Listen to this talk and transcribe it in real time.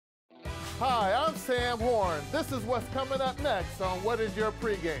Hi, I'm Sam Horn. This is what's coming up next on What Is Your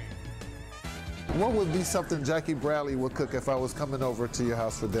Pregame? What would be something Jackie Bradley would cook if I was coming over to your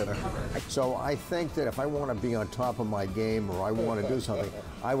house for dinner? So I think that if I want to be on top of my game or I want to do something,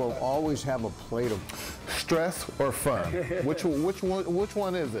 I will always have a plate of stress or fun. Which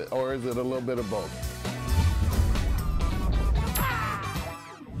one is it, or is it a little bit of both?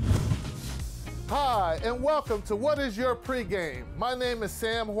 Hi, and welcome to What Is Your Pregame? My name is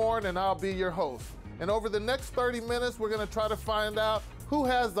Sam Horn, and I'll be your host. And over the next 30 minutes, we're going to try to find out who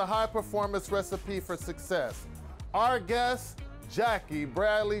has the high-performance recipe for success. Our guest, Jackie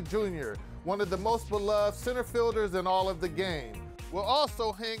Bradley Jr., one of the most beloved center fielders in all of the game. We'll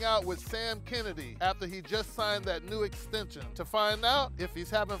also hang out with Sam Kennedy after he just signed that new extension to find out if he's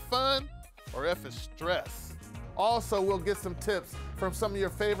having fun or if it's stress. Also, we'll get some tips from some of your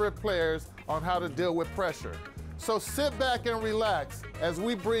favorite players on how to deal with pressure. So sit back and relax as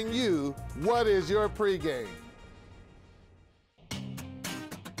we bring you What Is Your Pregame?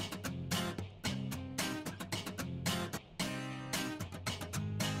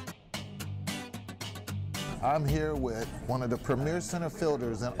 I'm here with one of the premier center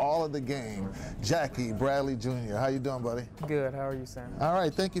fielders in all of the game, Jackie Bradley Jr. How you doing, buddy? Good. How are you, Sam? All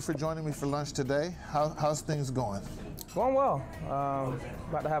right. Thank you for joining me for lunch today. How's things going? Going well.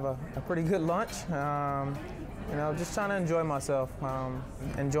 About to have a pretty good lunch. You know, just trying to enjoy myself.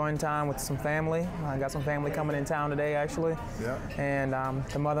 Enjoying time with some family. I got some family coming in town today, actually. Yeah. And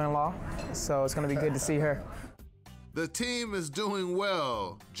the mother-in-law. So it's going to be good to see her. The team is doing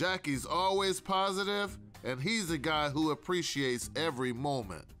well. Jackie's always positive, and he's a guy who appreciates every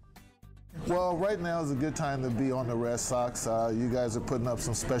moment. Well, right now is a good time to be on the Red Sox. You guys are putting up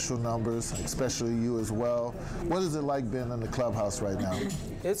some special numbers, especially you as well. What is it like being in the clubhouse right now?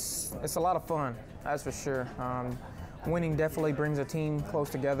 It's a lot of fun, that's for sure. Winning definitely brings a team close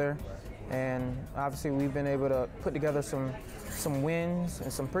together, and obviously we've been able to put together some wins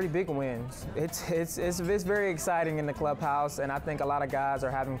and some pretty big wins. It's very exciting in the clubhouse, and I think a lot of guys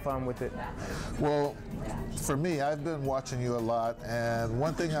are having fun with it. Well, for me, I've been watching you a lot, and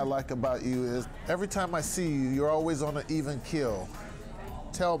one thing I like about you is every time I see you, you're always on an even keel.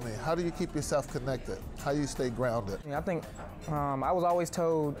 Tell me, how do you keep yourself connected? How do you stay grounded? I think I was always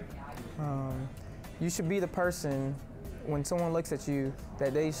told you should be the person when someone looks at you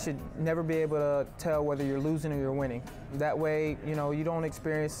that they should never be able to tell whether you're losing or you're winning. That way, you know, you don't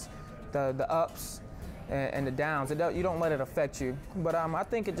experience the ups and the downs. You don't let it affect you. But I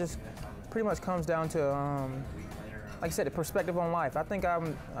think it just pretty much comes down to, like I said, the perspective on life. I think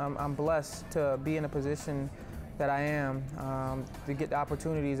I'm blessed to be in a position that I am, to get the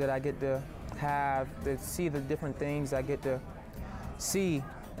opportunities that I get to have, to see the different things I get to see.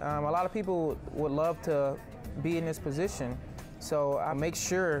 A lot of people would love to be in this position, so I make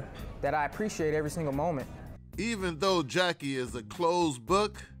sure that I appreciate every single moment. Even though Jackie is a closed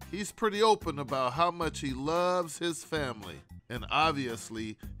book, he's pretty open about how much he loves his family, and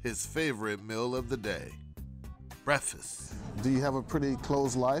obviously his favorite meal of the day, breakfast. Do you have a pretty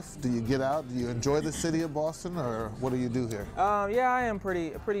closed life? Do you get out? Do you enjoy the city of Boston, or what do you do here? Yeah, I am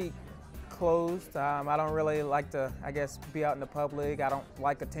pretty closed. I don't really like to, I guess, be out in the public. I don't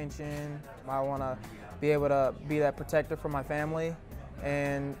like attention. I want to be able to be that protector for my family.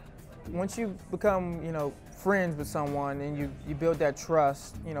 And once you become, you know, friends with someone and you build that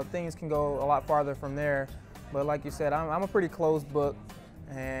trust, you know, things can go a lot farther from there. But like you said, I'm a pretty closed book,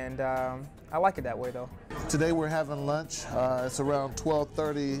 and I like it that way, though. Today we're having lunch. It's around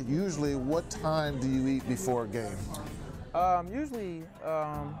 12:30. Usually, what time do you eat before a game? Usually,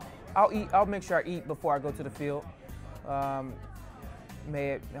 I'll make sure I eat before I go to the field.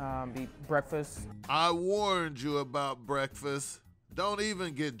 May it be breakfast. I warned you about breakfast. Don't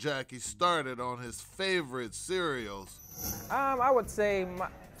even get Jackie started on his favorite cereals. I would say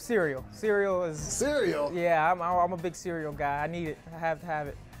cereal. Cereal is... Cereal? Yeah, I'm a big cereal guy. I need it. I have to have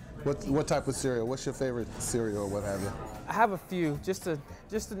it. What type of cereal? What's your favorite cereal or what have you? I have a few, just to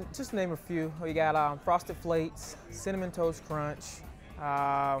name a few. We got Frosted Flakes, Cinnamon Toast Crunch,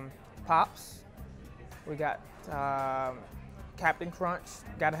 Pops. We got Captain Crunch.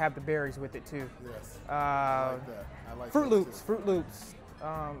 Got to have the berries with it too. Yes. I like that. I like Fruit Loops.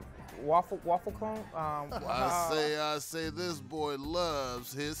 Waffle cone. I say this boy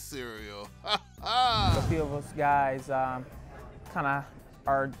loves his cereal. A few of us guys kind of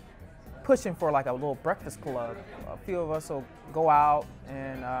are pushing for like a little breakfast club. A few of us will go out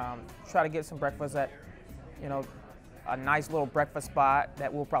and try to get some breakfast at, you know, a nice little breakfast spot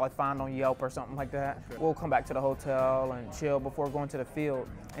that we'll probably find on Yelp or something like that. Okay. We'll come back to the hotel and chill before going to the field.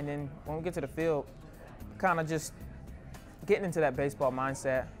 And then when we get to the field, kind of just getting into that baseball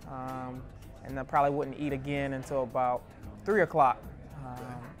mindset, and I probably wouldn't eat again until about 3 o'clock.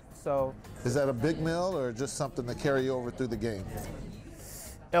 So, is that a big meal or just something to carry over through the game?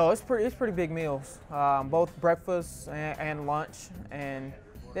 it's pretty big meals, both breakfast and lunch, and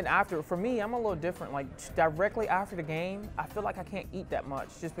then after. For me, I'm a little different. Like directly after the game, I feel like I can't eat that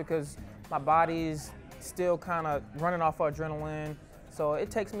much just because my body's still kind of running off of adrenaline. So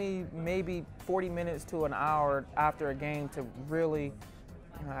it takes me maybe 40 minutes to an hour after a game to really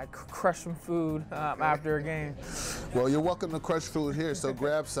crush some food after a game. Well, you're welcome to crush food here, so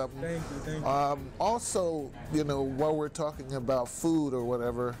grab something. Thank you. Also, while we're talking about food or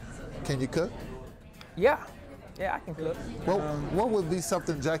whatever, can you cook? Yeah, I can cook. Well, what would be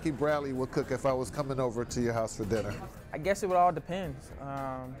something Jackie Bradley would cook if I was coming over to your house for dinner? I guess it would all depend.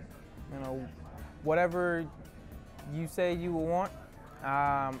 Whatever you say you would want,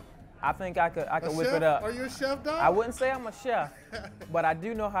 I think I could whip it up. Are you a chef, Doc? I wouldn't say I'm a chef, but I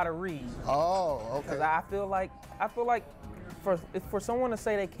do know how to read. Oh, okay. Because I feel like for someone to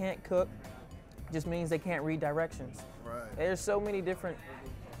say they can't cook just means they can't read directions. Right. There's so many different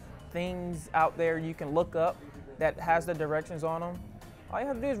things out there you can look up that has the directions on them. All you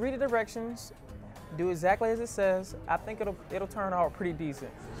have to do is read the directions, do exactly as it says. I think it'll turn out pretty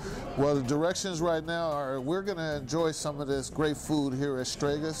decent. Well, the directions right now are we're going to enjoy some of this great food here at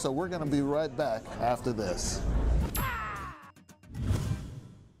Strega, so we're going to be right back after this.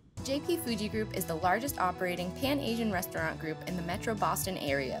 JP Fuji Group is the largest operating Pan-Asian restaurant group in the Metro Boston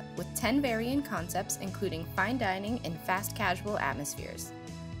area, with 10 varying concepts including fine dining and fast casual atmospheres.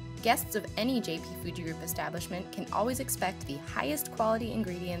 Guests of any JP Fuji Group establishment can always expect the highest quality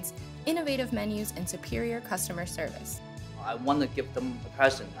ingredients, innovative menus, and superior customer service. I want to give them a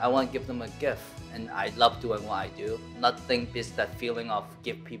present. I want to give them a gift, and I love doing what I do. Nothing beats that feeling of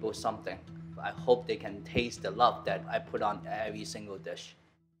give people something. I hope they can taste the love that I put on every single dish.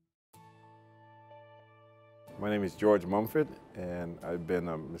 My name is George Mumford, and I've been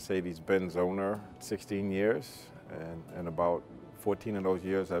a Mercedes-Benz owner 16 years, and about 14 of those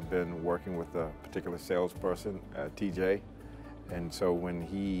years I've been working with a particular salesperson at TJ. And so when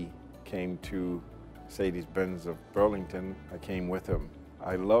he came to Mercedes-Benz of Burlington, I came with him.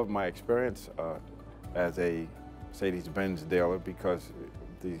 I love my experience as a Mercedes-Benz dealer because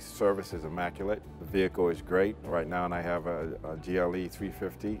the service is immaculate. The vehicle is great. Right now I have a GLE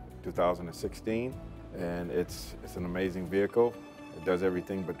 350 2016, and it's an amazing vehicle. It does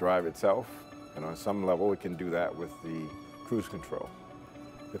everything but drive itself, and on some level it can do that with the cruise control.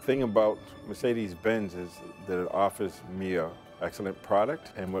 The thing about Mercedes-Benz is that it offers me an excellent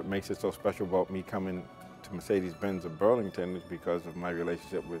product, and what makes it so special about me coming to Mercedes-Benz of Burlington is because of my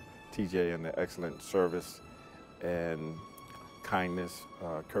relationship with TJ and the excellent service and kindness,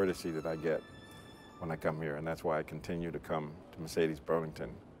 courtesy that I get when I come here, and that's why I continue to come to Mercedes Burlington.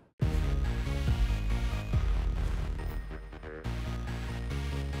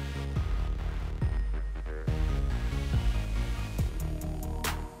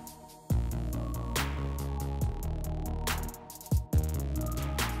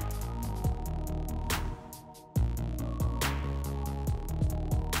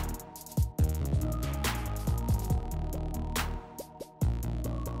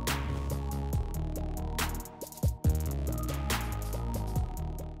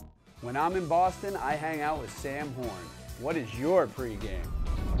 When I'm in Boston, I hang out with Sam Horn. What is your pregame?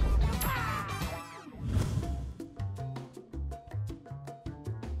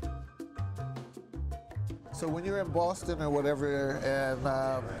 So when you're in Boston or whatever, and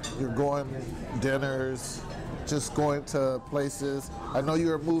you're going dinners, just going to places, I know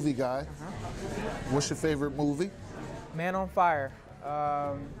you're a movie guy. What's your favorite movie? Man on Fire.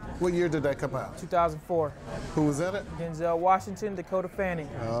 What year did that come out? 2004. Who was in it? Denzel Washington, Dakota Fanning.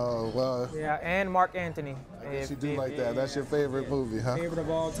 Oh, well. Yeah, and Mark Anthony. I guess you do like that. That's your favorite movie, huh? Favorite of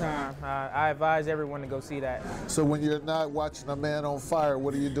all time. I advise everyone to go see that. So when you're not watching A Man on Fire,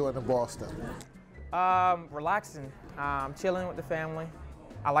 what are you doing in Boston? Relaxing, chilling with the family.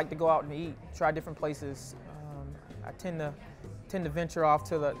 I like to go out and eat, try different places. I tend to venture off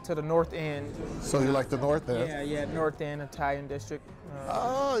to the north end. So you like the north end? Yeah, north end, Italian district.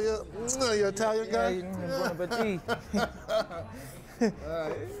 Oh, you're an Italian guy?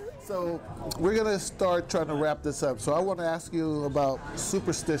 So we're gonna start trying to wrap this up. So I want to ask you about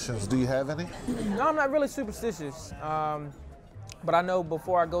superstitions. Do you have any? No, I'm not really superstitious. But I know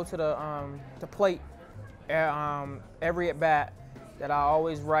before I go to the plate, every at bat, that I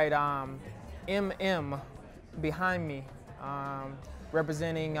always write MM behind me,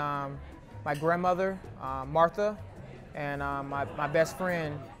 representing my grandmother, Martha, and my best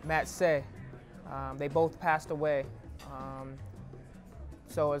friend, Matt Say. They both passed away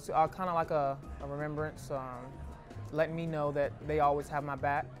So it's kind of like a remembrance, letting me know that they always have my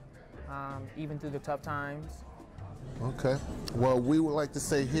back, even through the tough times. Okay. Well, we would like to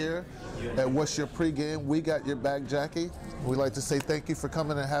say here at What's Your Pregame, we got your back, Jackie. We'd like to say thank you for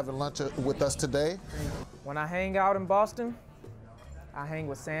coming and having lunch with us today. When I hang out in Boston, I hang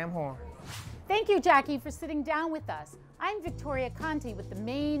with Sam Horn. Thank you, Jackie, for sitting down with us. I'm Victoria Conte with the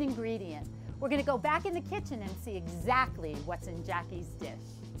main ingredient. We're going to go back in the kitchen and see exactly what's in Jackie's dish.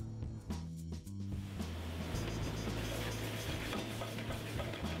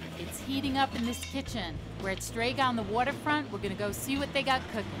 It's heating up in this kitchen. We're at Strega on the waterfront. We're going to go see what they got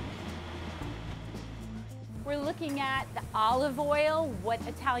cooking. We're looking at the olive oil. What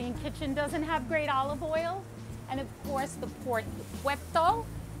Italian kitchen doesn't have great olive oil? And of course, the Porto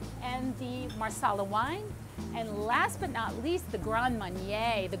and the Marsala wine. And last but not least, the Grand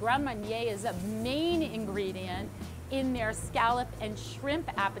Marnier. The Grand Marnier is a main ingredient in their scallop and shrimp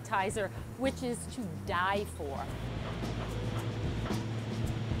appetizer, which is to die for.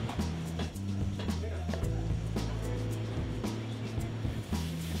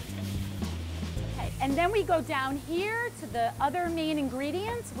 Okay, and then we go down here to the other main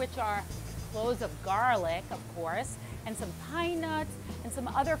ingredients, which are cloves of garlic, of course, and some pine nuts, and some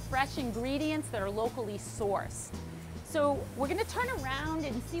other fresh ingredients that are locally sourced. So we're gonna turn around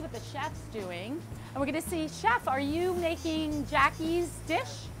and see what the chef's doing. And we're gonna see, Chef, are you making Jackie's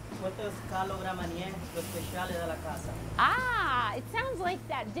dish? Questo es callo Gran Marnier, lo speciale della casa. Ah, it sounds like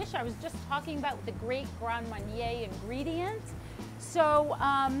that dish I was just talking about with the great Grand Marnier ingredient. So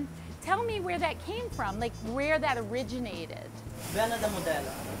tell me where that came from, like where that originated. Viene da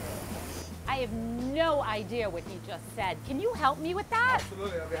Modena. I have no idea what he just said. Can you help me with that?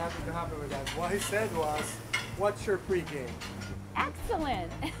 Absolutely, I'll be happy to help you with that. What he said was, what's your pregame?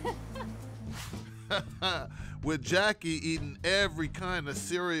 Excellent. With Jackie eating every kind of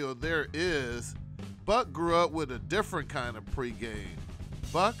cereal there is, Buck grew up with a different kind of pregame.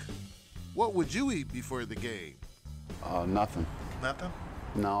 Buck, what would you eat before the game? Nothing. Nothing?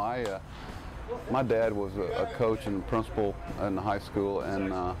 No, my dad was a coach and principal in the high school,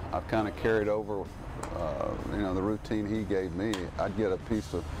 and I've kind of carried over, the routine he gave me. I'd get a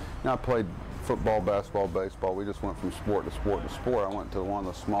piece of, I played football, basketball, baseball. We just went from sport to sport to sport. I went to one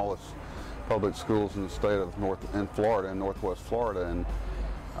of the smallest public schools in the state of Northwest Florida, and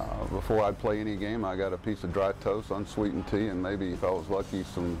before I'd play any game, I got a piece of dry toast, unsweetened tea, and maybe, if I was lucky,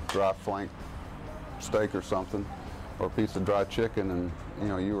 some dry flank steak or something, or a piece of dry chicken, and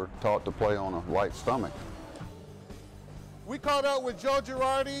you were taught to play on a light stomach. We caught up with Joe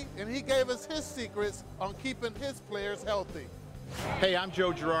Girardi, and he gave us his secrets on keeping his players healthy. Hey, I'm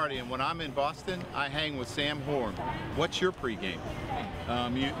Joe Girardi, and when I'm in Boston, I hang with Sam Horn. What's your pregame?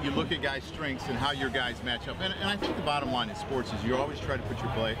 You look at guys' strengths and how your guys match up, and I think the bottom line in sports is you always try to put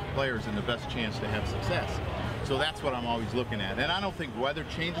your players in the best chance to have success. So that's what I'm always looking at. And I don't think weather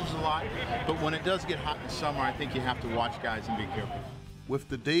changes a lot, but when it does get hot in the summer, I think you have to watch guys and be careful. With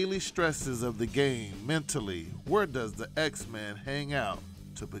the daily stresses of the game mentally, where does the X-Man hang out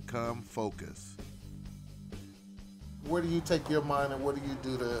to become focused? Where do you take your mind, and what do you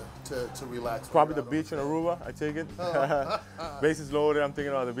do to relax? Probably the beach in Aruba, I take it. Bases loaded, I'm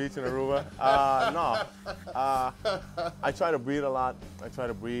thinking about the beach in Aruba. I try to breathe a lot. I try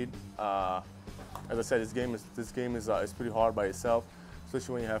to breathe. As I said, this game is pretty hard by itself,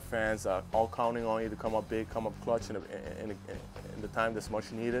 especially when you have fans all counting on you to come up big, come up clutch in the time that's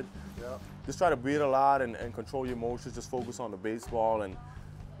much needed. Yeah. Just try to breathe a lot and control your emotions. Just focus on the baseball and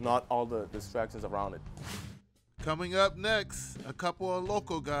not all the distractions around it. Coming up next, a couple of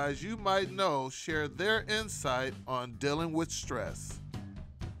local guys you might know share their insight on dealing with stress.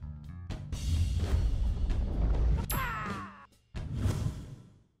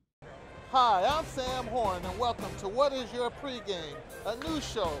 Hi, I'm Sam Horn, and welcome to What Is Your Pregame, a new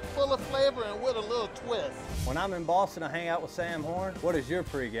show full of flavor and with a little twist. When I'm in Boston, I hang out with Sam Horn. What is your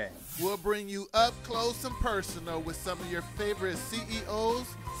pregame? We'll bring you up close and personal with some of your favorite CEOs,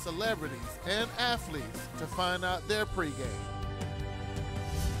 celebrities, and athletes to find out their pregame.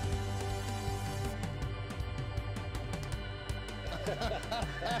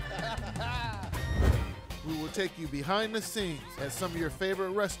 We will take you behind the scenes at some of your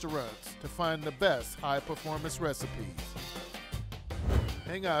favorite restaurants to find the best high-performance recipes.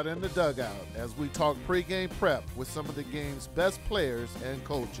 Hang out in the dugout as we talk pregame prep with some of the game's best players and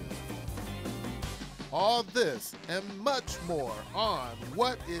coaches. All this and much more on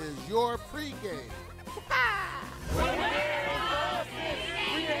What Is Your Pregame?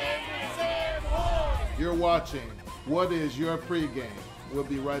 You're watching What Is Your Pregame? We'll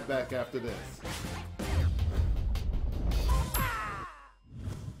be right back after this.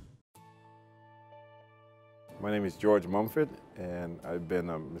 My name is George Mumford, and I've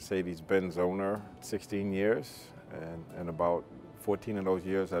been a Mercedes-Benz owner 16 years, and about 14 of those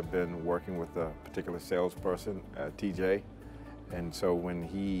years I've been working with a particular salesperson, TJ. And so when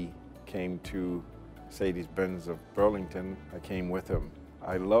he came to Mercedes-Benz of Burlington, I came with him.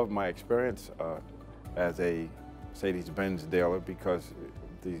 I love my experience as a Mercedes-Benz dealer because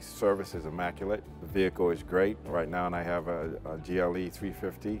the service is immaculate. The vehicle is great. Right now I have a GLE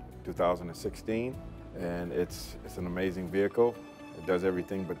 350 2016, and it's an amazing vehicle. It does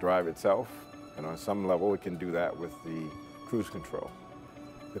everything but drive itself, and on some level it can do that with the cruise control.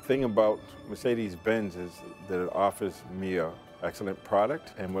 The thing about Mercedes-Benz is that it offers me an excellent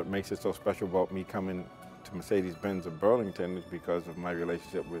product, and what makes it so special about me coming to Mercedes-Benz of Burlington is because of my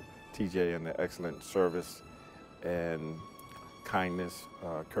relationship with TJ and the excellent service and kindness,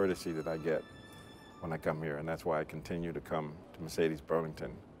 courtesy that I get when I come here, and that's why I continue to come to Mercedes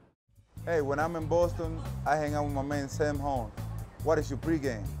Burlington. Hey, when I'm in Boston, I hang out with my man Sam Horn. What is your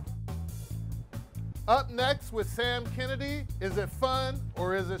pregame? Up next with Sam Kennedy, is it fun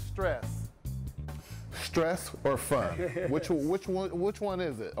or is it stress? Stress or fun? Which one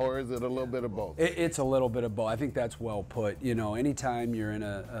is it, or is it a little bit of both? It's a little bit of both. I think that's well put. You know, anytime you're in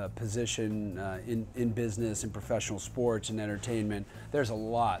a position in business, in professional sports and entertainment, there's a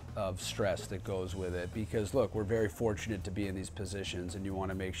lot of stress that goes with it because, look, we're very fortunate to be in these positions, and you want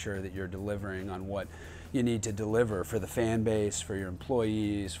to make sure that you're delivering on what you need to deliver for the fan base, for your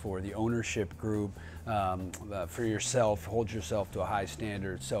employees, for the ownership group, for yourself, hold yourself to a high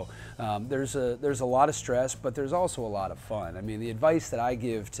standard. So there's a lot of stress, but there's also a lot of fun. I mean, the advice that I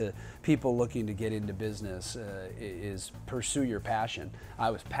give to people looking to get into business is pursue your passion. I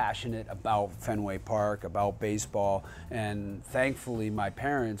was passionate about Fenway Park, about baseball, and thankfully my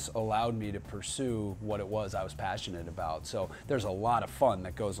parents allowed me to pursue what it was I was passionate about. So there's a lot of fun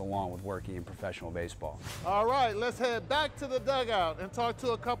that goes along with working in professional baseball. All right, let's head back to the dugout and talk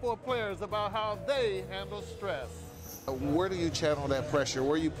to a couple of players about how they handle stress. Where do you channel that pressure?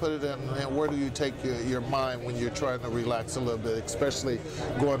 Where do you put it in, and where do you take your mind when you're trying to relax a little bit, especially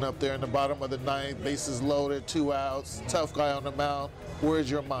going up there in the bottom of the ninth, bases loaded, 2 outs, tough guy on the mound?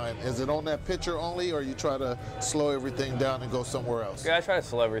 Where's your mind? Is it on that pitcher only, or you try to slow everything down and go somewhere else? Yeah, I try to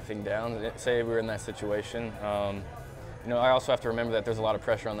slow everything down. Say we're in that situation. You know, I also have to remember that there's a lot of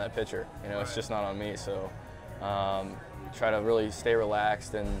pressure on that pitcher. You know, it's just not on me. So try to really stay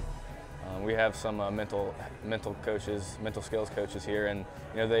relaxed, and we have some mental coaches, mental skills coaches here, and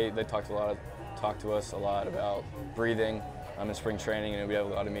you know they talk to us a lot about breathing in spring training, and we have a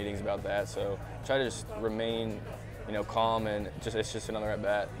lot of meetings about that. So try to just remain, you know, calm, and it's just another at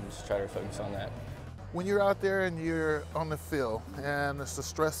bat, and just try to focus on that. When you're out there and you're on the field and it's a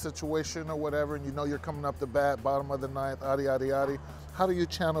stress situation or whatever, and you know you're coming up the bat, bottom of the ninth, yada, yada, yada, how do you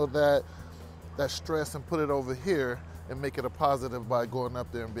channel that stress and put it over here and make it a positive by going up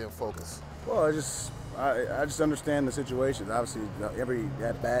there and being focused? Well, I just understand the situation. Obviously, every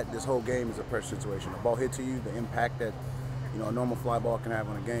at bat, this whole game is a pressure situation. A ball hit to you, the impact that a normal fly ball can have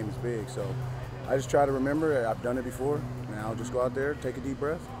on a game is big. So I just try to remember I've done it before. Now just go out there, take a deep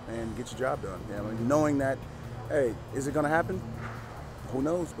breath, and get your job done. You know, knowing that, hey, is it going to happen? Who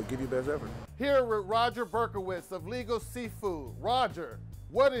knows? But give your best effort. Here with Roger Berkowitz of Legal Seafood. Roger,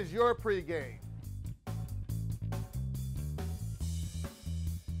 what is your pregame?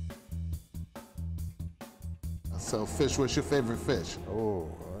 So, fish, what's your favorite fish? Oh,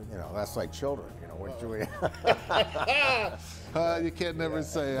 that's like children. You can't never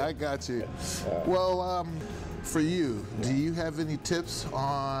say. I got you. Well, for you, do you have any tips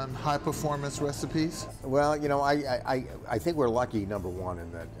on high performance recipes? Well, I think we're lucky, number one,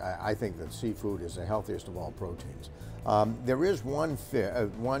 in that I think that seafood is the healthiest of all proteins. There is one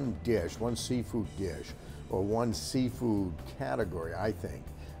dish, one seafood dish, or one seafood category, I think,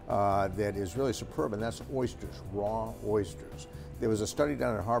 that is really superb, and that's oysters, raw oysters. There was a study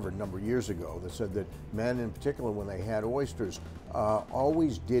done at Harvard a number of years ago that said that men in particular, when they had oysters,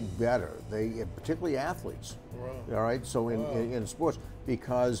 always did better. Particularly athletes, wow. All right? So in sports,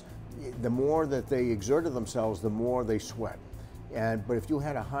 because the more that they exerted themselves, the more they sweat. But if you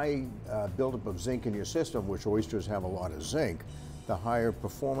had a high buildup of zinc in your system, which oysters have a lot of zinc, the higher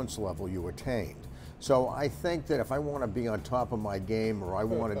performance level you attained. So I think that if I want to be on top of my game or I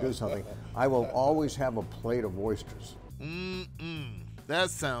want to do something, I will always have a plate of oysters.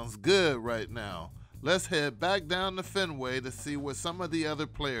 That sounds good right now. Let's head back down to Fenway to see what some of the other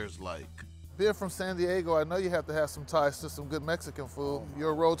players like. Being from San Diego, I know you have to have some ties to some good Mexican food.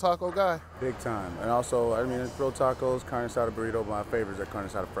 You're a roll taco guy? Big time. And also, roll tacos, carne asada burrito, my favorites are carne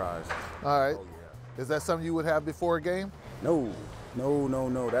asada fries. All right. Is that something you would have before a game? No.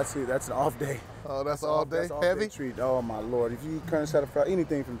 No. That's it. That's an off day. Oh, that's all day? That's Heavy? Day treat. Oh my Lord! If you eat current set of fries,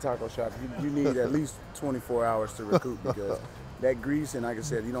 anything from taco shop, you need at least 24 hours to recoup because that grease and like I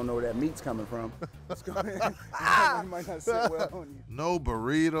said, you don't know where that meat's coming from. It's going, it might not sit well on you. No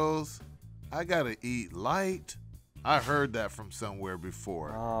burritos. I gotta eat light. I heard that from somewhere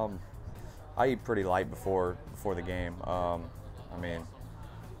before. I eat pretty light before the game. I mean,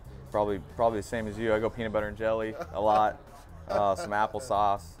 probably the same as you. I go peanut butter and jelly a lot, some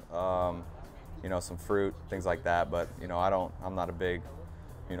applesauce, you know, some fruit, things like that. But you know, I'm not a big,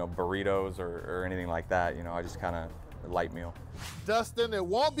 you know, burritos or anything like that. You know, I just kind of a light meal. Dustin, it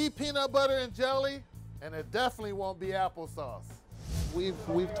won't be peanut butter and jelly, and it definitely won't be applesauce.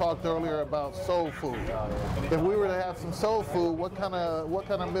 We've talked earlier about soul food. If we were to have some soul food, what kind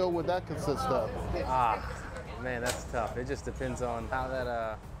of meal would that consist of? Man, that's tough. It just depends on how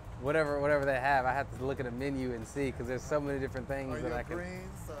that whatever they have. I have to look at a menu and see because there's so many different things that I can.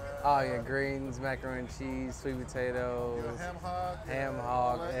 Greens? Greens, macaroni and cheese, sweet potatoes, ham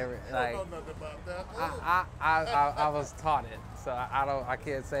hock, everything. Like, don't know nothing about that. I was taught it, so I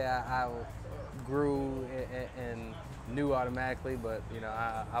can't say I grew and knew automatically, but you know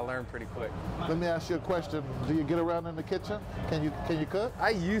I learned pretty quick. Let me ask you a question. Do you get around in the kitchen? Can you cook? I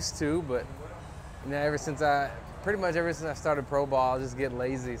used to, but you know pretty much ever since I started pro ball, I just get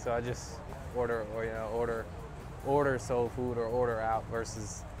lazy, so I just order soul food or order out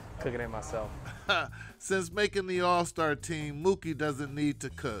versus cooking it myself. Since making the All-Star team, Mookie doesn't need to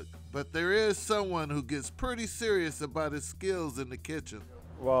cook, but there is someone who gets pretty serious about his skills in the kitchen.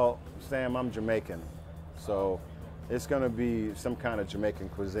 Well, Sam, I'm Jamaican, so it's going to be some kind of Jamaican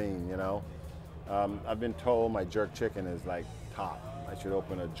cuisine, you know. I've been told my jerk chicken is like top. I should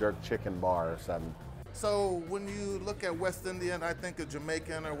open a jerk chicken bar or something. So when you look at West Indian, I think of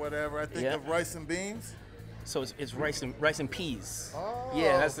Jamaican or whatever. I think of rice and beans. So it's rice and peas. Oh,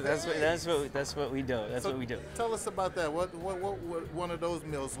 yeah, that's what we do. That's what we do. Tell us about that. What one of those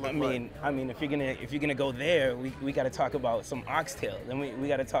meals look like? I mean, if you're gonna go there, we got to talk about some oxtail. Then we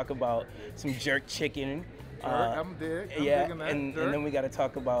got to talk about some jerk chicken. I'm digging that. And then we got to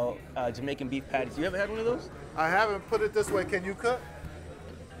talk about Jamaican beef patties. You ever had one of those? I haven't. Put it this way: can you cook?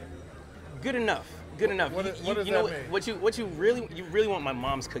 Good enough. Good enough. What does you that know mean? what you really want my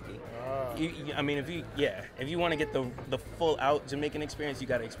mom's cooking. I mean, if you want to get the full out Jamaican experience, you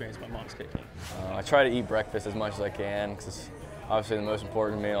got to experience my mom's cooking. I try to eat breakfast as much as I can because it's obviously the most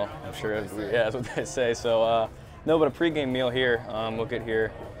important meal. I'm sure, that's what they say. So, no, but a pregame meal here. We'll get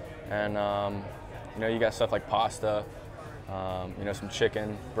here, and you know, you got stuff like pasta, you know, some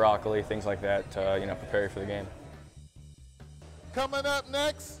chicken, broccoli, things like that to you know, prepare you for the game. Coming up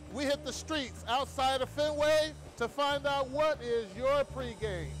next, we hit the streets outside of Fenway to find out what is your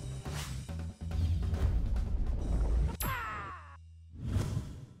pregame.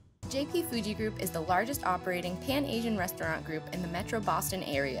 JP Fuji Group is the largest operating Pan-Asian restaurant group in the Metro Boston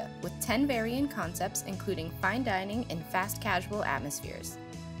area, with 10 varying concepts including fine dining and fast casual atmospheres.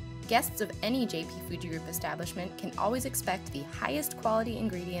 Guests of any JP Fuji Group establishment can always expect the highest quality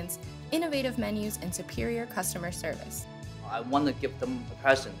ingredients, innovative menus, and superior customer service. I want to give them a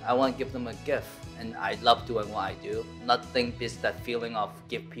present. I want to give them a gift, and I love doing what I do. Nothing beats that feeling of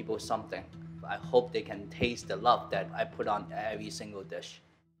give people something. I hope they can taste the love that I put on every single dish.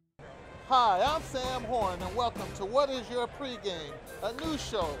 Hi, I'm Sam Horn, and welcome to What Is Your Pregame, a new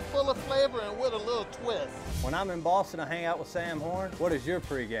show full of flavor and with a little twist. When I'm in Boston, I hang out with Sam Horn. What is your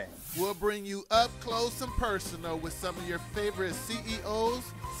pregame? We'll bring you up close and personal with some of your favorite CEOs,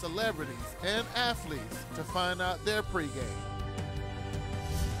 celebrities, and athletes to find out their pregame.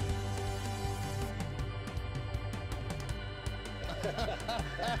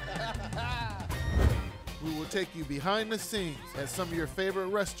 We will take you behind the scenes at some of your favorite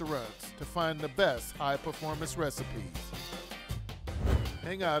restaurants to find the best high-performance recipes.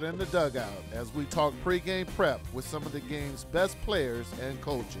 Hang out in the dugout as we talk pregame prep with some of the game's best players and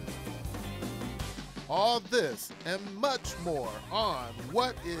coaches. All this and much more on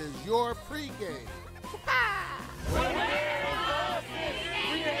What Is Your Pregame?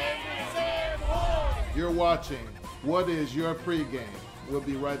 You're watching What Is Your Pregame? We'll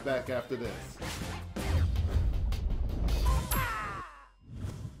be right back after this.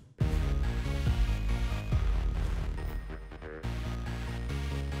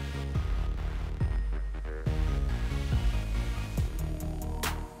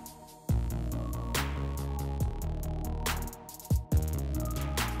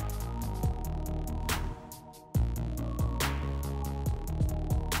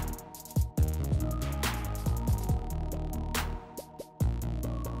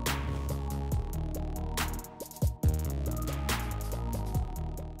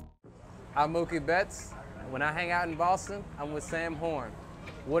 I'm Mookie Betts. When I hang out in Boston, I'm with Sam Horn.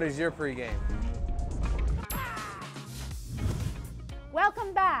 What is your pregame?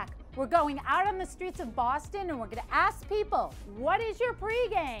 Welcome back. We're going out on the streets of Boston and we're going to ask people, what is your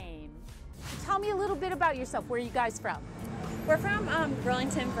pregame? Tell me a little bit about yourself. Where are you guys from? We're from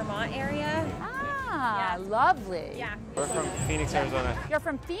Burlington, Vermont area. Ah, lovely. Yeah. We're from Phoenix, Arizona. You're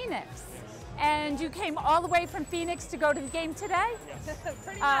from Phoenix. And you came all the way from Phoenix to go to the game today? Yes.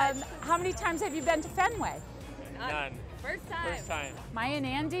 Pretty much. How many times have you been to Fenway? None. First time. First time. Maya and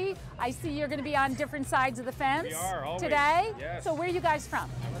Andy, I see you're going to be on different sides of the fence We are, always. today. Yes. So where are you guys from?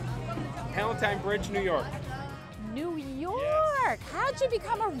 Palatine Bridge, New York. New York. How'd you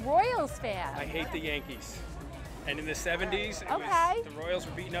become a Royals fan? I hate the Yankees. And in the 70s, Okay. the Royals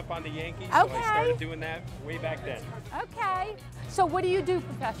were beating up on the Yankees, Okay. so I started doing that way back then. Okay. So what do you do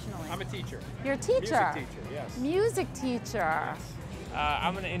professionally? I'm a teacher. You're a teacher? Music teacher, yes. Music teacher.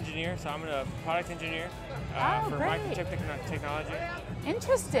 I'm an engineer, so I'm a product engineer for great. microchip technology.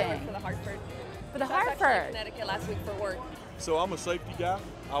 Interesting. For the Hartford. For the So I was actually Hartford. in Connecticut last week for work. So I'm a safety guy.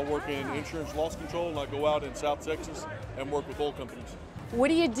 I work in insurance loss control, and I go out in South Texas and work with oil companies. What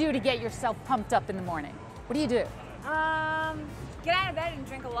do you do to get yourself pumped up in the morning? What do you do? Get out of bed and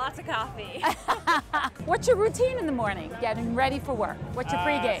drink lots of coffee. What's your routine in the morning? Getting ready for work. What's your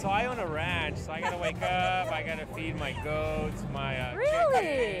pregame? So I own a ranch, so I gotta wake up, I gotta feed my goats, my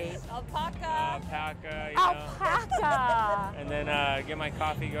Really? chickens, Alpaca. alpaca, you know. Alpaca. And then get my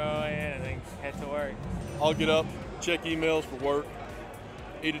coffee going and then head to work. I'll get up, check emails for work,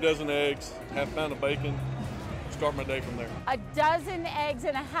 eat a dozen eggs, half a pound of bacon, start my day from there. A dozen eggs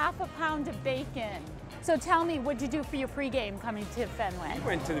and a half a pound of bacon. So tell me, what'd you do for your pregame coming to Fenway? We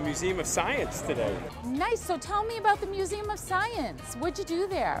went to the Museum of Science today. Nice. So tell me about the Museum of Science. What'd you do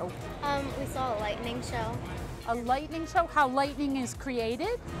there? We saw a lightning show. A lightning show? How lightning is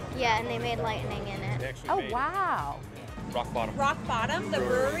created? Yeah, and they made lightning in it. They actually Oh, made wow. Rock Bottom. Rock Bottom, the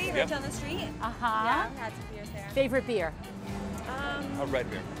brewery right Yep. down the street. Uh-huh. Yeah, I've had some beers there. Favorite beer? A red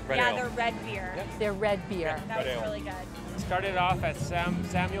beer. Red yeah, ale. the red beer. Yep. Their red beer. That Red was ale. really good. Started off at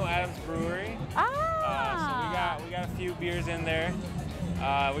Samuel Adams Brewery. So we got a few beers in there.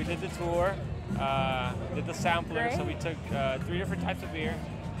 We did the tour, did the sampler. Great. So we took 3 different types of beer.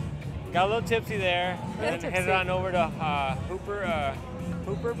 Got a little tipsy there, and then tipsy. headed on over to Hooper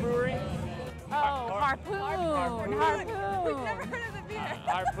Brewery. Oh, Harpoon. We've Harpoon. never heard of the beer.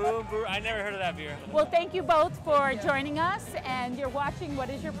 Harpoon Brewery. I never heard of that beer. Well, thank you both for joining us, and you're watching What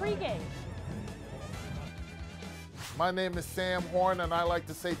Is Your Pregame? My name is Sam Horn, and I'd like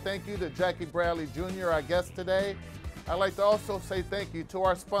to say thank you to Jackie Bradley Jr., our guest today. I'd like to also say thank you to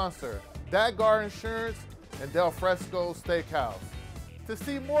our sponsor, Dagar Insurance and Del Fresco Steakhouse. To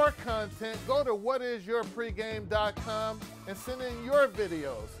see more content, go to whatisyourpregame.com and send in your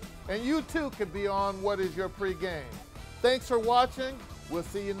videos. And you too can be on What Is Your Pregame. Thanks for watching. We'll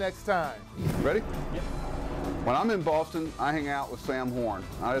see you next time. Ready? Yep. When I'm in Boston, I hang out with Sam Horn.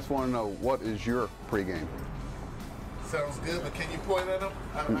 I just want to know, what is your pregame? Sounds good, but can you point at him?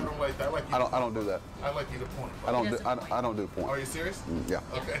 I don't like that. I don't do that. I like you to point. I don't do point. Are you serious? Yeah.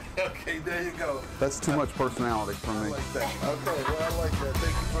 Okay. Okay, there you go. That's too much personality for I me. like that. Okay, well, I like that.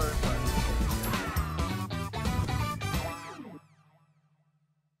 Thank you very much.